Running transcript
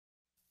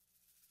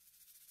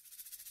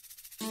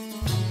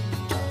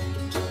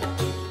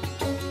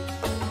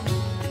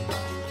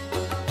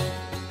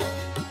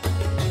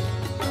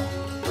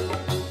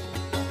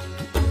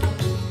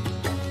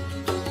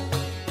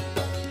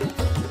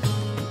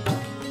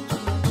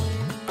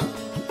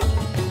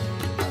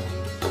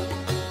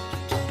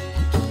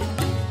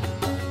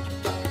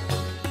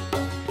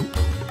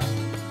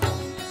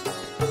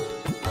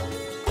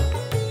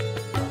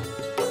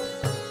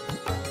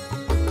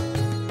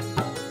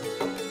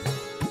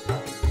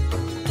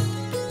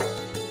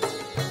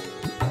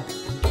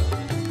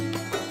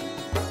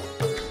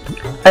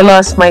I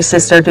lost my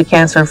sister to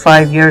cancer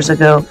 5 years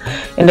ago.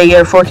 In the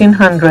year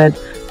 1400,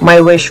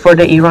 my wish for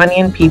the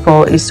Iranian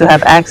people is to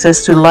have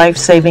access to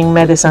life-saving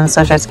medicines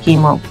such as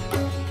chemo.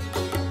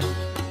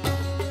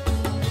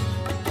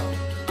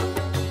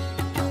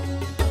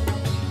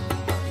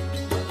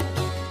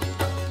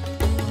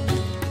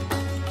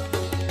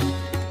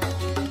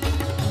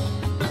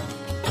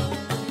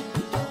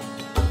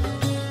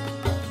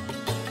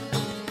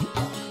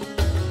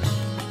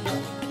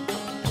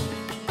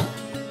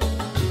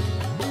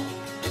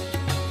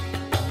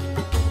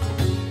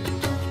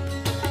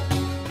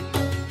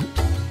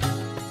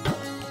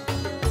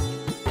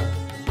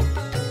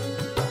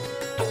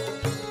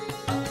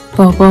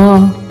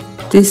 Baba,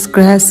 this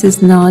grass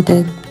is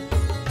knotted,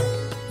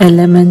 a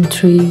lemon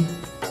tree,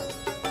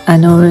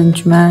 an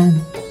orange man.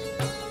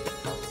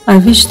 I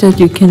wish that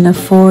you can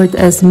afford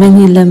as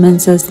many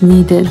lemons as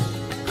needed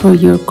for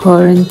your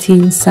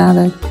quarantine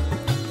salad.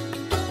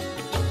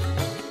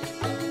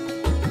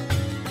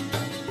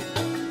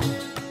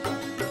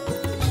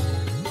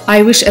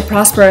 I wish a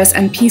prosperous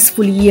and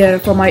peaceful year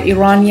for my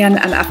Iranian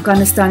and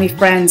Afghanistani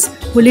friends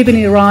who live in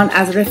Iran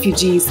as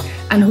refugees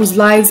and whose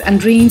lives and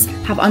dreams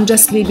have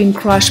unjustly been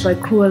crushed by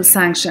cruel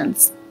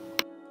sanctions.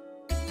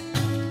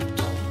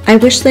 I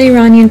wish the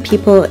Iranian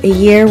people a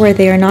year where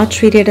they are not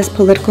treated as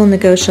political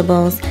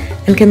negotiables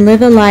and can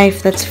live a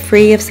life that's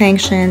free of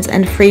sanctions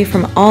and free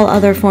from all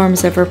other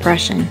forms of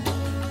repression.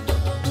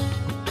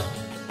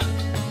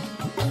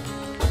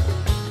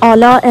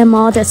 Ala,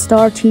 Ahmad,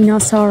 Star, Tina,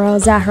 Sarah,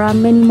 Zahra,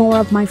 many more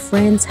of my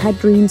friends had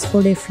dreams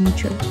for their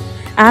future.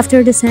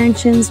 After the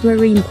sanctions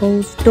were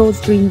imposed,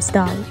 those dreams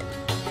died.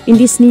 In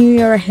this new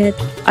year ahead,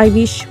 I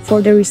wish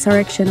for the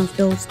resurrection of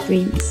those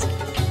dreams.